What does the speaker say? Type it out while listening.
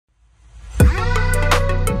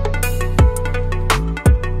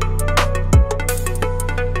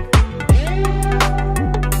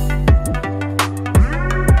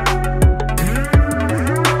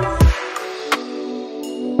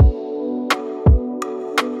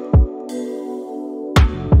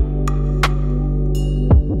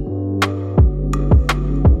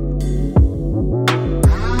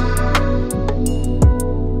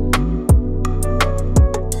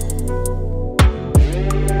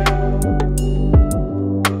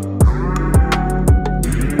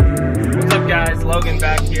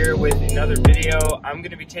I'm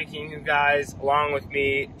going to be taking you guys along with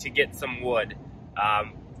me to get some wood.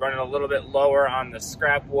 Running a little bit lower on the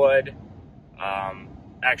scrap wood.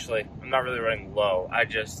 Actually, I'm not really running low. I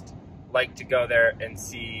just like to go there and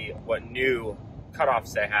see what new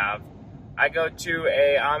cutoffs they have. I go to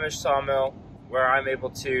a Amish sawmill where I'm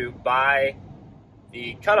able to buy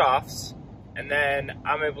the cutoffs, and then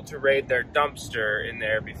I'm able to raid their dumpster in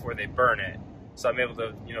there before they burn it. So I'm able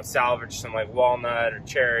to, salvage some like walnut or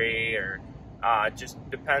cherry, or it just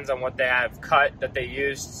depends on what they have cut that they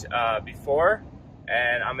used before,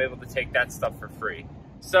 and I'm able to take that stuff for free.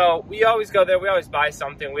 So we always go there, we always buy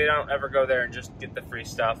something. We don't ever go there and just get the free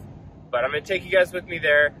stuff. But I'm gonna take you guys with me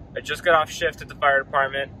there. I just got off shift at the fire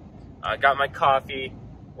department. I got my coffee.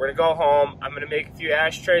 We're gonna go home. I'm gonna make a few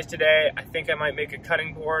ashtrays today. I think I might make a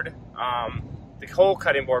cutting board. The whole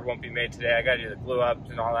cutting board won't be made today. I gotta do the glue ups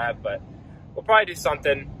and all that, but we'll probably do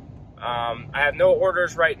something. I have no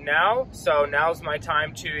orders right now, so now's my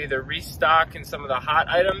time to either restock in some of the hot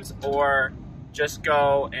items or just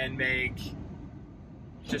go and make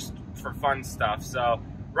just for fun stuff. So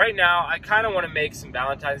right now, I kind of want to make some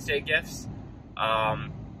Valentine's Day gifts.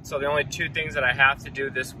 So the only two things that I have to do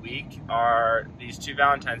this week are these two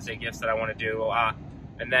Valentine's Day gifts that I want to do.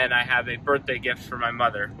 And then I have a birthday gift for my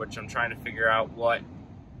mother, which I'm trying to figure out what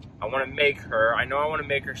I want to make her. I know I want to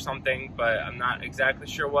make her something, but I'm not exactly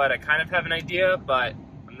sure what. I kind of have an idea, but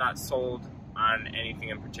I'm not sold on anything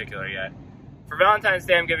in particular yet. For Valentine's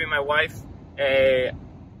Day, I'm giving my wife a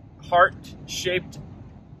heart-shaped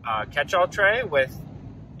catch-all tray with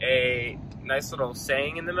a nice little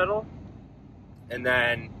saying in the middle, and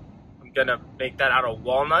then I'm gonna make that out of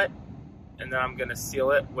walnut, and then I'm gonna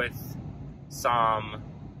seal it with some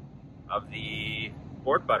of the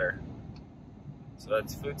board butter, so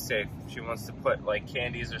that's food safe. If she wants to put like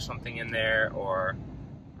candies or something in there, or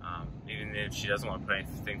even if she doesn't want to put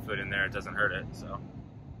anything food in there, it doesn't hurt it. So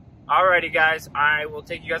alrighty guys, I will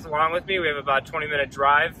take you guys along with me. We have about a 20-minute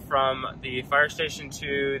drive from the fire station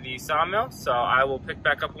to the sawmill, so I will pick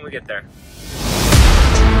back up when we get there.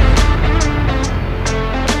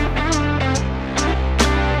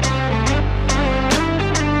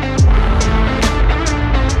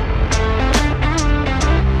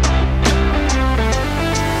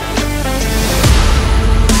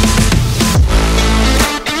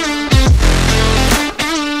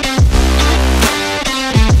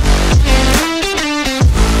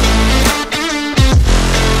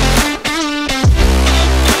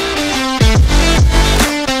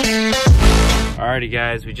 Alrighty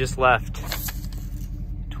guys, we just left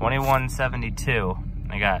 2172.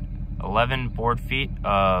 I got 11 board feet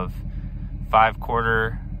of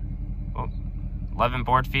 11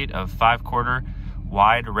 board feet of 5/4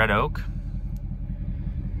 wide red oak.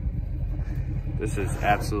 This is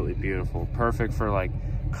absolutely beautiful. Perfect for like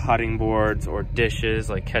cutting boards or dishes,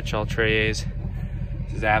 like catch-all trays.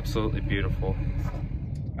 This is absolutely beautiful.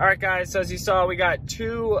 Alright guys, so as you saw, we got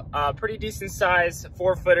two pretty decent sized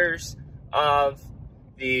 4-footers of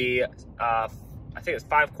the I think it's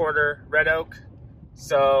 5/4 red oak.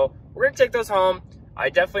 So we're gonna take those home. I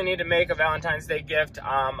definitely need to make a Valentine's Day gift.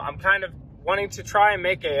 I'm kind of wanting to try and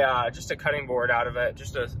make a just a cutting board out of it,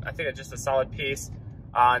 I think it's just a solid piece,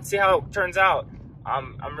 and see how it turns out.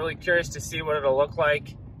 I'm really curious to see what it'll look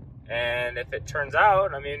like, and if it turns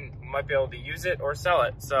out, I mean, we might be able to use it or sell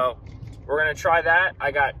it. So we're gonna try that.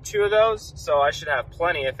 I got 2 of those, so I should have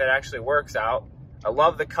plenty if it actually works out. I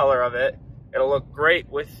love the color of it. It'll look great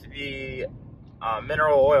with the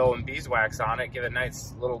mineral oil and beeswax on it, give a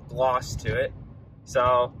nice little gloss to it.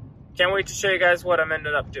 So can't wait to show you guys what I'm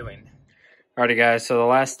ended up doing. Alrighty guys, so the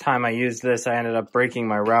last time I used this, I ended up breaking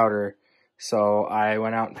my router. So I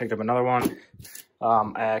went out and picked up another one.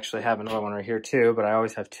 I actually have another one right here too, but I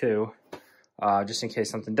always have 2. Just in case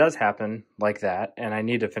something does happen like that and I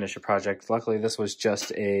need to finish a project. Luckily, this was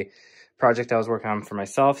just a project I was working on for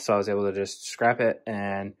myself, so I was able to just scrap it,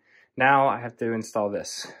 and now I have to install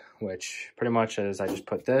this, which pretty much is I just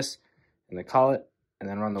put this in the collet and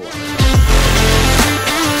then run the wire.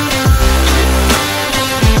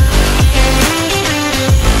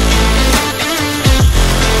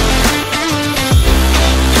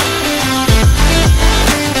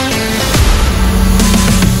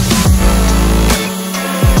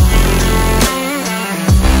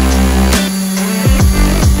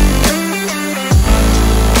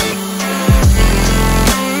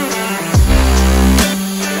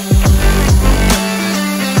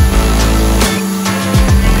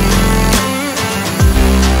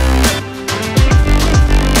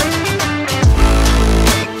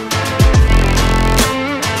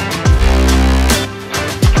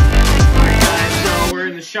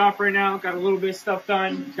 shop right now. Got a little bit of stuff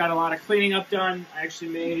done. Got a lot of cleaning up done. I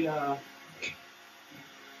actually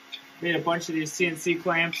made a bunch of these CNC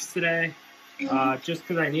clamps today, just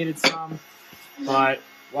because I needed some. But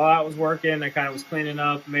while I was working, I kind of was cleaning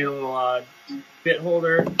up. Made a little bit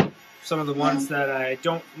holder. Some of the ones that I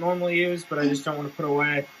don't normally use, but I just don't want to put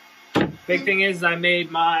away. Big thing is I made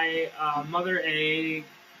my mother a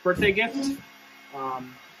birthday gift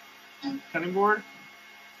cutting board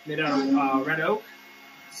made out of red oak.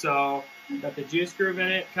 So got the juice groove in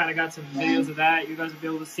it. Kind of got some videos of that you guys will be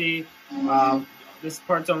able to see. This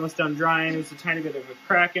part's almost done drying. There's a tiny bit of a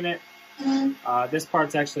crack in it. This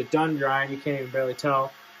part's actually done drying. You can't even barely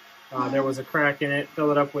tell. There was a crack in it.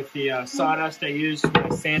 Fill it up with the sawdust I used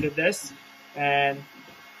when I sanded this. And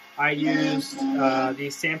I used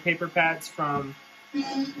these sandpaper pads from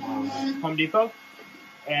Home Depot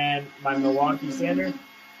and my Milwaukee sander.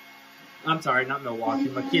 I'm sorry, not Milwaukee,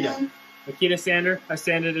 Makita. Makita sander. I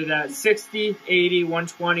sanded it at 60, 80,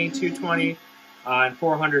 120, 220, and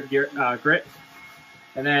 400 grit.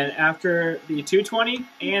 And then after the 220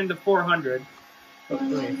 and the 400, let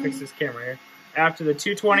me fix this camera here. After the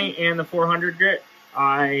 220 and the 400 grit,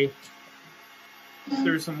 I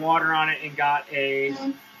threw some water on it and got a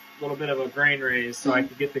little bit of a grain raise so I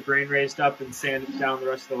could get the grain raised up and sand it down the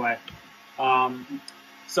rest of the way.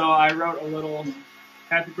 So I wrote a little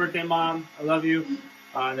happy birthday, Mom, I love you,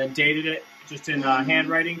 and then dated it just in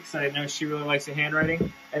handwriting because I know she really likes the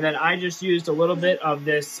handwriting. And then I just used a little bit of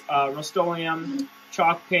this Rust-Oleum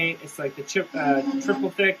chalk paint. It's like the triple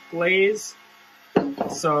thick glaze.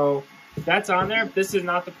 So that's on there. This is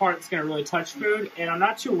not the part that's going to really touch food, and I'm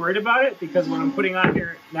not too worried about it because what I'm putting on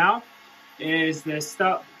here now is this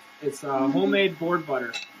stuff. It's homemade board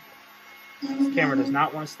butter. This camera does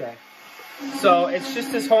not want to stay. So it's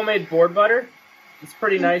just this homemade board butter. It's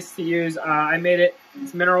pretty nice to use. I made it.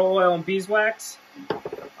 It's mineral oil and beeswax.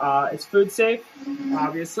 It's food safe,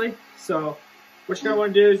 obviously. So what you're going to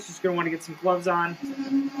want to do is just going to want to get some gloves on.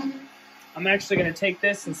 I'm actually going to take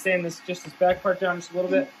this and sand this back part down just a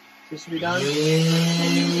little bit. This should be done.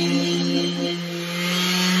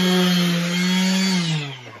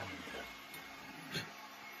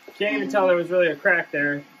 Can't even tell there was really a crack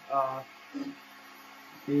there.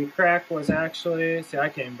 The crack was actually, see, I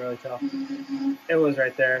can't even barely tell. It was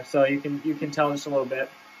right there, so you can tell just a little bit.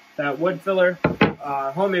 That wood filler,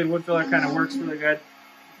 homemade wood filler, kind of works really good.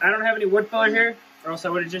 I don't have any wood filler here, or else I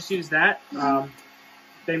would have just used that.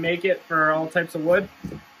 They make it for all types of wood.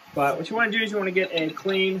 But what you want to do is you want to get a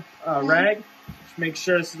clean rag. Just make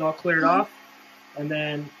sure this is all cleared off. And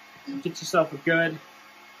then get yourself a good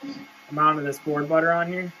amount of this board butter on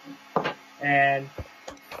here. And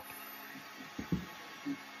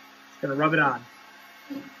just going to rub it on.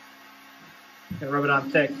 Going to rub it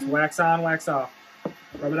on thick. It's wax on, wax off.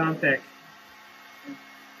 Rub it on thick.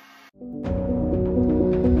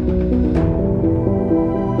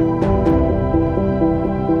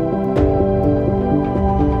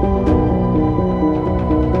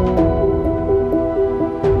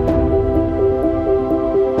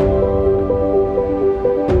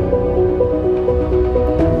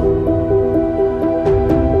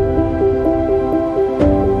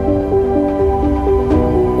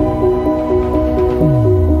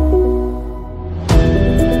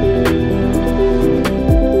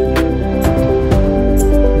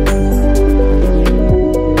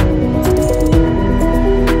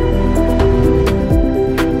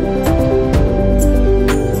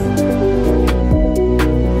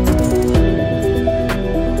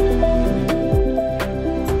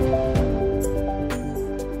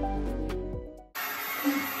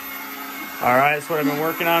 Alright, that's what I've been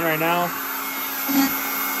working on right now.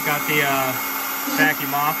 Got the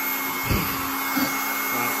vacuum off.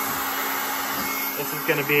 This is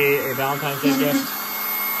going to be a Valentine's Day gift.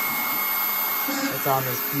 It's on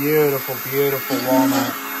this beautiful, beautiful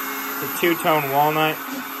walnut. It's a two-tone walnut.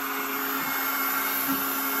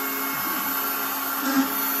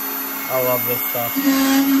 I love this stuff.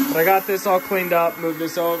 But I got this all cleaned up, moved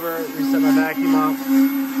this over, reset my vacuum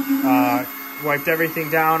up. Wiped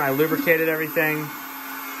everything down. I lubricated everything.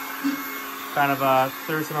 Kind of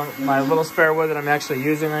threw some of my little spare wood that I'm actually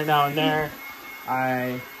using right now in there.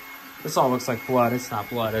 This all looks like blood. It's not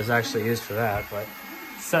blood. It's actually used for that. But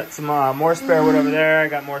set some more spare wood over there. I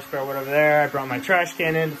got more spare wood over there. I brought my trash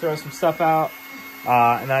can in to throw some stuff out.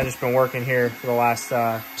 And I've just been working here for the last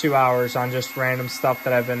 2 hours on just random stuff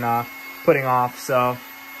that I've been putting off. So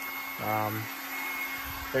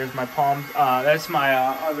there's my palm. That's my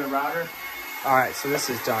other router. All right, so this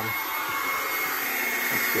is done.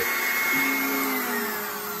 That's good.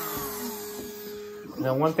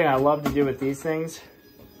 Now, one thing I love to do with these things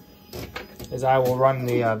is I will run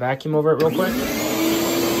the vacuum over it real quick.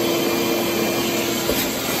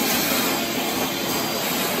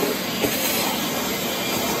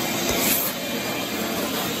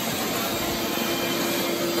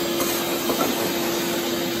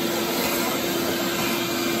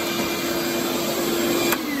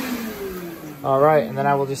 All right, and then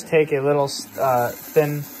I will just take a little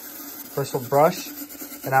thin bristled brush,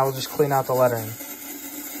 and I will just clean out the lettering.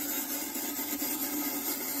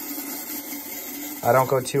 I don't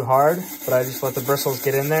go too hard, but I just let the bristles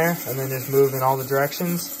get in there and then just move in all the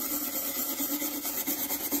directions.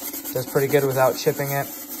 Does pretty good without chipping it.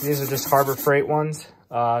 These are just Harbor Freight ones.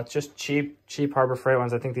 Just cheap Harbor Freight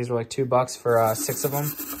ones. I think these were like $2 for 6 of them.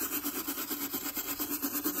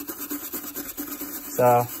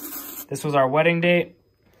 So this was our wedding date.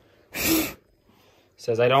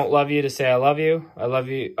 Says, I don't love you to say I love you. I love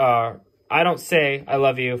you. I don't say I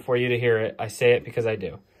love you for you to hear it. I say it because I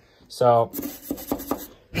do. So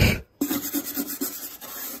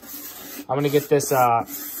I'm going to get this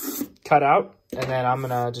cut out, and then I'm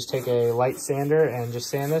going to just take a light sander and just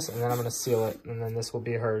sand this, and then I'm going to seal it, and then this will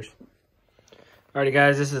be hers. Alrighty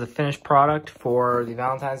guys, this is the finished product for the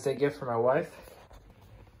Valentine's Day gift for my wife.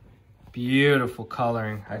 Beautiful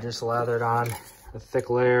coloring. I just lathered on a thick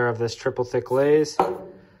layer of this triple thick glaze.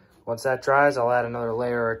 Once that dries, I'll add another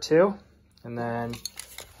layer or two, and then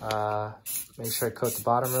make sure I coat the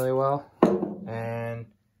bottom really well, and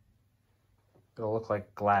it'll look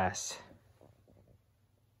like glass.